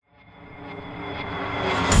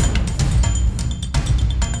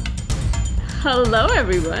Hello,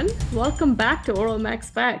 everyone. Welcome back to Oral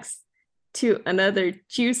Max Facts, to another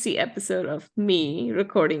juicy episode of me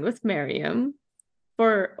recording with Miriam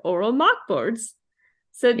for Oral Mock Boards.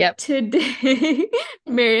 So Yep. today,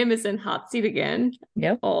 Miriam is in hot seat again,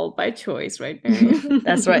 Yep. all by choice, right, Miriam?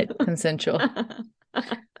 That's right. Consensual.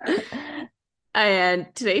 And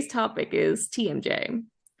today's topic is TMJ.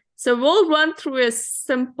 So we'll run through a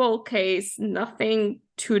simple case, nothing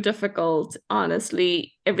too difficult.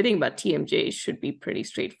 Honestly, everything about TMJ should be pretty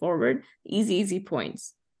straightforward, easy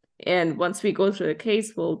points. And once we go through the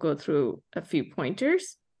case, we'll go through a few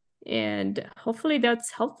pointers. And hopefully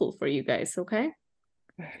that's helpful for you guys, okay?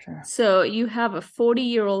 Sure. So you have a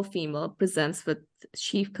 40-year-old female presents with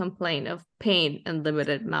chief complaint of pain and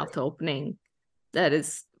limited mouth opening that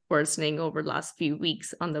is worsening over the last few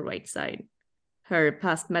weeks on the right side. Her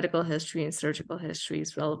past medical history and surgical history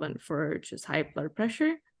is relevant for her, just high blood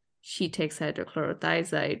pressure. She takes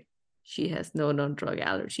hydrochlorothiazide. She has no known drug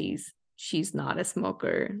allergies. She's not a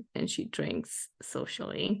smoker and she drinks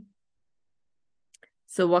socially.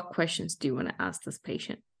 So, what questions do you want to ask this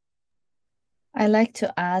patient? I like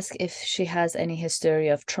to ask if she has any history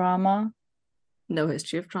of trauma. No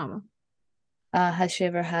history of trauma. Has she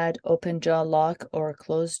ever had open jaw lock or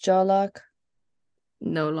closed jaw lock?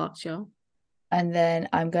 No lockjaw. And then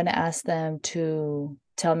I'm going to ask them to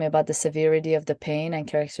tell me about the severity of the pain and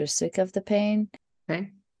characteristic of the pain.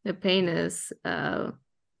 Okay. The pain is dull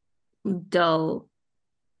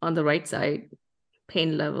on the right side.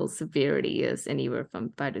 Pain level severity is anywhere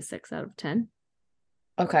from 5 to 6 out of 10.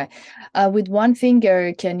 Okay. With one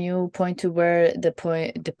finger, can you point to where the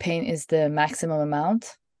pain is the maximum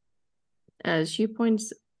amount? She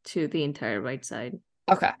points to the entire right side.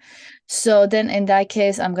 Okay. So then in that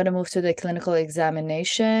case, I'm going to move to the clinical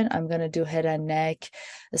examination. I'm going to do head and neck,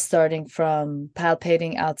 starting from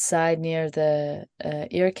palpating outside near the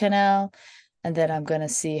ear canal. And then I'm going to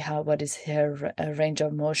see what is her range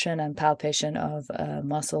of motion and palpation of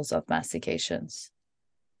muscles of mastications.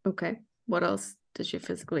 Okay. What else does your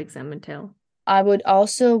physical exam entail? I would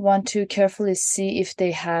also want to carefully see if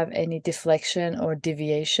they have any deflection or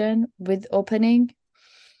deviation with opening.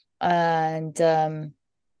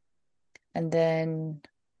 And then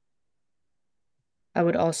I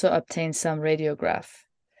would also obtain some radiograph.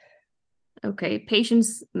 Okay.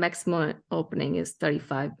 Patient's maximum opening is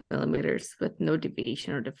 35 millimeters with no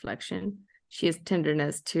deviation or deflection. She has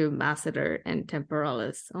tenderness to masseter and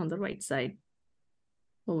temporalis on the right side.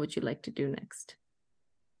 What would you like to do next?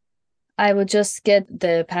 I would just get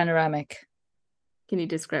the panoramic. Can you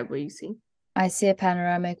describe what you see? I see a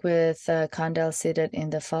panoramic with condyle seated in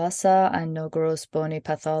the fossa and no gross bony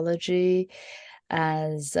pathology,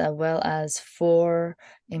 as well as four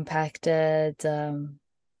impacted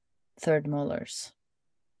third molars.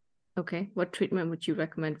 Okay. What treatment would you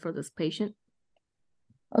recommend for this patient?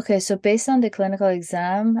 Okay, so based on the clinical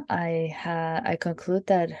exam, I conclude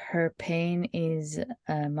that her pain is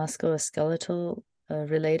musculoskeletal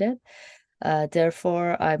related.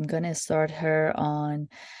 Therefore, I'm gonna start her on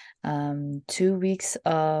 2 weeks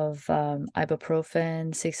of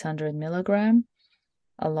ibuprofen 600 milligram,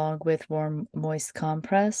 along with warm moist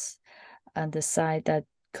compress on the side that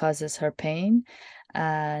causes her pain.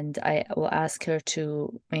 And I will ask her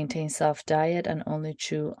to maintain soft diet and only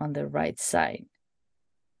chew on the right side.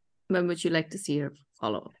 When would you like to see her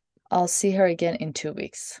follow up? I'll see her again in 2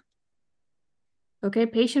 weeks. Okay.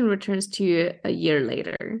 Patient returns to you a year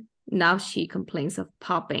later. Now she complains of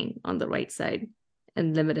popping on the right side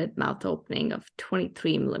and limited mouth opening of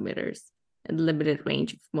 23 millimeters and limited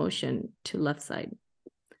range of motion to left side.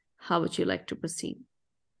 How would you like to proceed?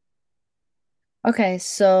 Okay,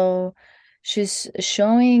 so she's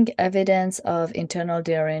showing evidence of internal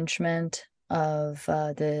derangement of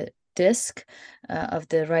the disc of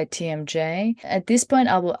the right TMJ. At this point,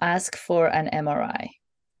 I will ask for an MRI.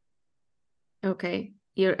 Okay.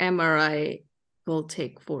 Your MRI will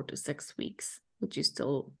take 4 to 6 weeks. Would you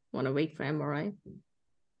still want to wait for MRI?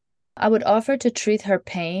 I would offer to treat her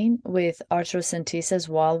pain with arthrocentesis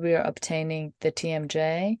while we are obtaining the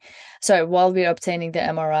TMJ. Sorry, while we are obtaining the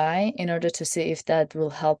MRI in order to see if that will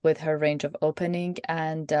help with her range of opening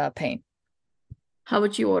and pain. How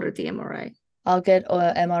would you order the MRI? I'll get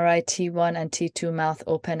MRI T1 and T2 mouth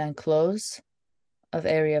open and close of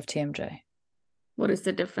area of TMJ. What is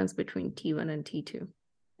the difference between T1 and T2?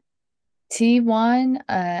 T1,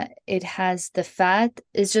 it has the fat.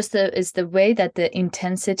 It's just is the way that the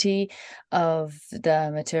intensity of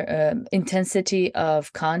the intensity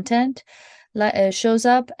of content shows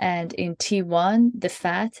up, and in T1 the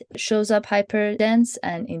fat shows up hyper dense,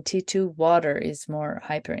 and in T2 water is more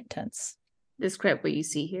hyper intense. Describe what you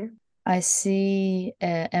see here. I see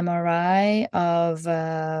a MRI of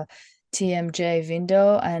TMJ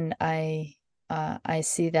window, and I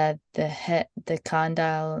see that the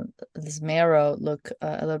condyle's marrow look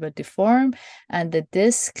a little bit deformed, and the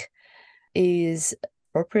disc is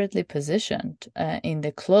appropriately positioned in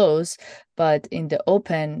the close, but in the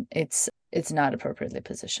open, it's not appropriately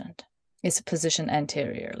positioned. It's positioned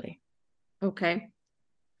anteriorly. Okay.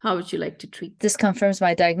 How would you like to treat? This confirms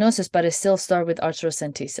my diagnosis, but I still start with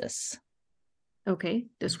arthrocentesis. Okay.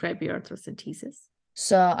 Describe your arthrocentesis.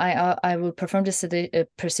 So I will perform the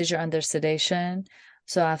procedure under sedation.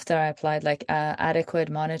 So after I applied like adequate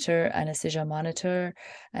monitor, anesthesia monitor,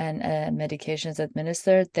 and medications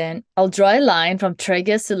administered, then I'll draw a line from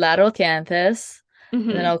tragus to lateral canthus. And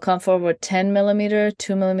then I'll come forward 10 millimeter,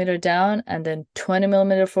 2 millimeter down, and then 20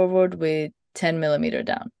 millimeter forward with 10 millimeter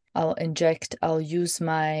down. I'll use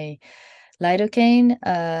my lidocaine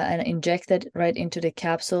and inject it right into the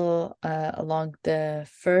capsule along the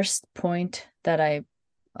first point that I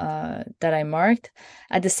marked.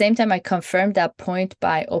 At the same time, I confirmed that point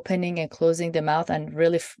by opening and closing the mouth and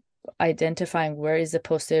really identifying where is the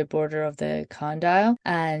posterior border of the condyle,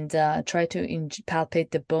 and try to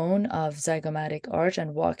palpate the bone of zygomatic arch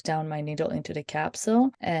and walk down my needle into the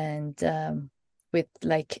capsule, and with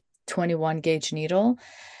like 21 gauge needle.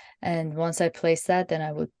 And once I place that, then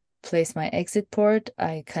I would place my exit port.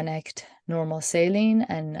 I connect normal saline,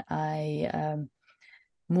 and I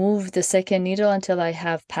move the second needle until I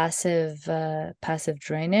have passive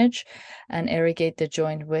drainage, and irrigate the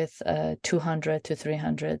joint with 200 to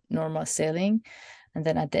 300 normal saline. And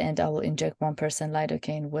then at the end, I will inject 1%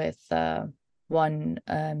 lidocaine with 1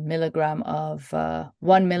 milliliter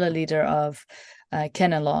of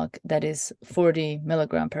Kenalog, that is 40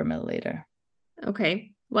 milligram per milliliter.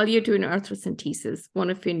 Okay. While you're doing arthrocentesis, one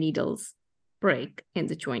of your needles break in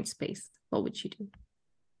the joint space. What would you do?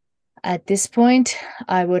 At this point,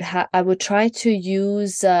 I would try to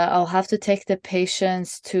use. I'll have to take the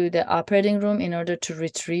patients to the operating room in order to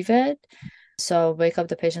retrieve it. So wake up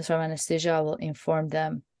the patients from anesthesia. I will inform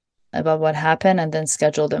them about what happened and then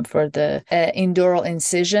schedule them for the indural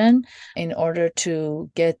incision in order to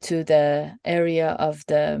get to the area of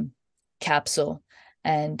the capsule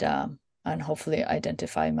and hopefully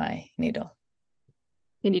identify my needle.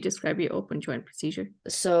 Can you describe your open joint procedure?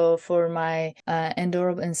 So for my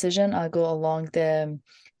endural incision, I'll go along the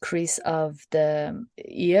crease of the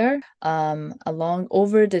ear, along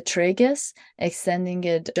over the tragus, extending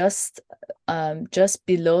it just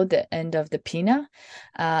below the end of the pinna,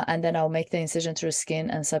 and then I'll make the incision through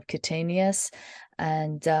skin and subcutaneous,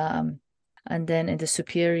 and then in the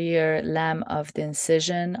superior lamb of the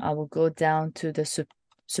incision, I will go down to the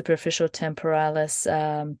superficial temporalis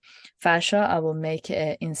fascia. I will make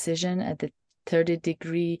an incision at the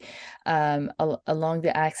 30-degree along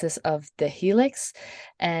the axis of the helix,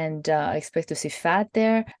 and I expect to see fat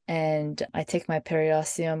there. And I take my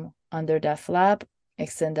periosteum under that flap,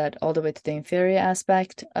 extend that all the way to the inferior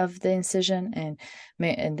aspect of the incision, and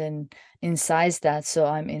then incise that so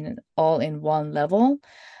I'm all in one level.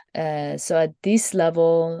 So at this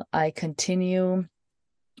level, I continue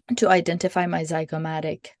to identify my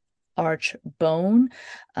zygomatic arch bone,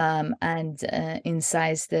 and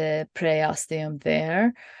incise the periosteum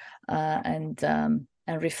there, and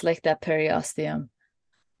reflect that periosteum,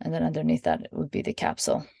 and then underneath that it would be the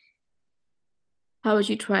capsule. How would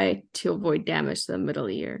you try to avoid damage to the middle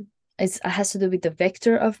ear? It has to do with the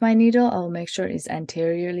vector of my needle. I'll make sure it's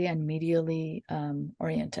anteriorly and medially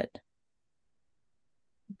oriented.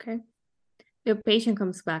 Okay. Your patient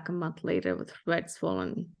comes back a month later with red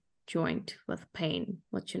swollen joint with pain.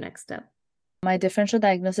 What's your next step? My differential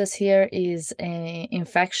diagnosis here is an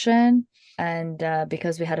infection, and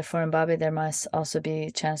because we had a foreign body, there must also be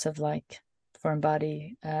a chance of like foreign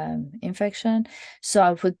body infection. So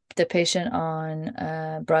I'll put the patient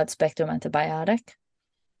on broad spectrum antibiotic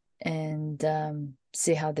and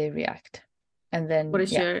see how they react. And then what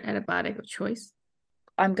is your antibiotic of choice?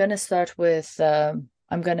 I'm gonna start with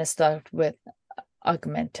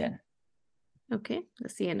Augmentin. Okay,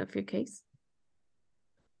 that's the end of your case.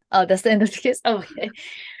 Oh, that's the end of the case? Oh, okay.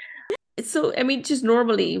 So, I mean, just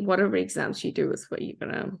normally, whatever exams you do is what you're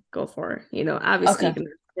going to go for. You know, obviously, okay,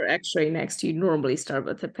 for x-ray next, you normally start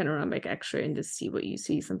with a panoramic x-ray and just see what you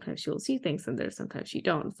see. Sometimes you'll see things in there, sometimes you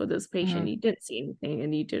don't. For this patient, you didn't see anything,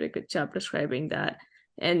 and you did a good job describing that.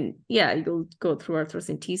 And yeah, you'll go through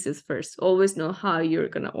arthrocentesis first. Always know how you're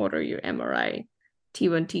going to order your MRI.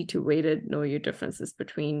 T1, T2 weighted, know your differences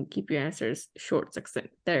between, keep your answers short,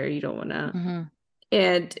 succinct there. You don't want to.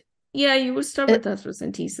 And yeah, you would start with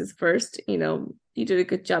arthrocentesis first. You know, you did a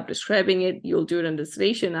good job describing it. You'll do it under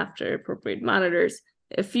sedation after appropriate monitors.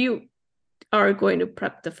 If you are going to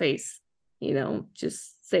prep the face,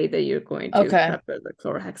 just say that you're going to prep the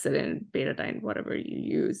chlorhexidine, betadine, whatever you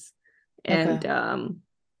use. And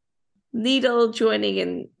needle joining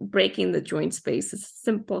and breaking the joint space is a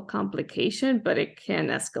simple complication, but it can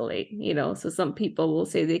escalate, so some people will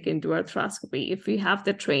say they can do arthroscopy. If you have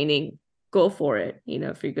the training, go for it.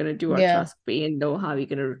 If you're going to do arthroscopy and know how you're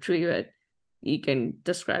going to retrieve it, you can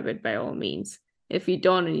describe it by all means. If you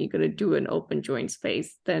don't and you're going to do an open joint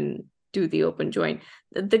space, then do the open joint.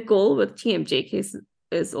 The goal with TMJ cases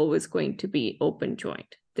is always going to be open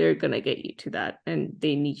joint. They're going to get you to that, and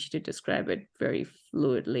they need you to describe it very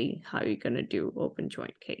fluidly how you're going to do open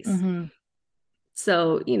joint case.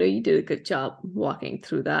 So, you did a good job walking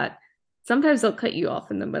through that. Sometimes they'll cut you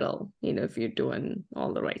off in the middle, if you're doing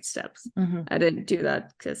all the right steps. I didn't do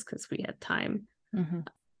that because we had time.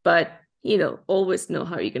 But, always know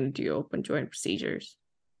how you're going to do open joint procedures.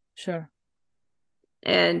 Sure.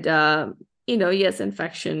 And, yes,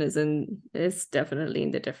 infection is definitely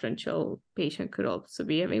in the differential. Patient could also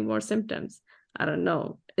be having more symptoms. I don't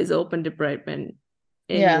know. Is open debridement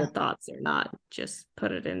in your thoughts or not? Just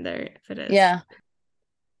put it in there if it is. Yeah.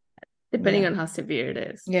 Depending on how severe it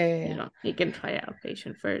is. Yeah. You can try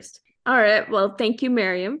outpatient first. All right. Well, thank you,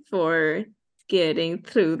 Miriam, for getting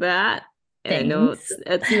through that. And I know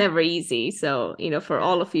it's never easy. So, for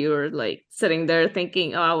all of you who are like sitting there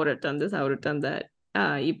thinking, oh, I would have done this, I would have done that.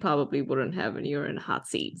 You probably wouldn't have when you're in a hot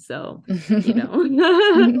seat. So,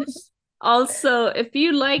 Also, if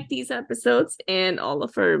you like these episodes and all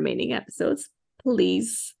of our remaining episodes,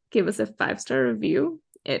 please give us a 5-star review.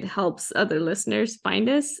 It helps other listeners find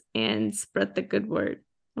us and spread the good word.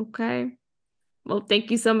 Okay. Well,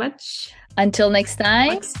 thank you so much. Until next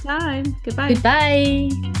time. Goodbye. Goodbye.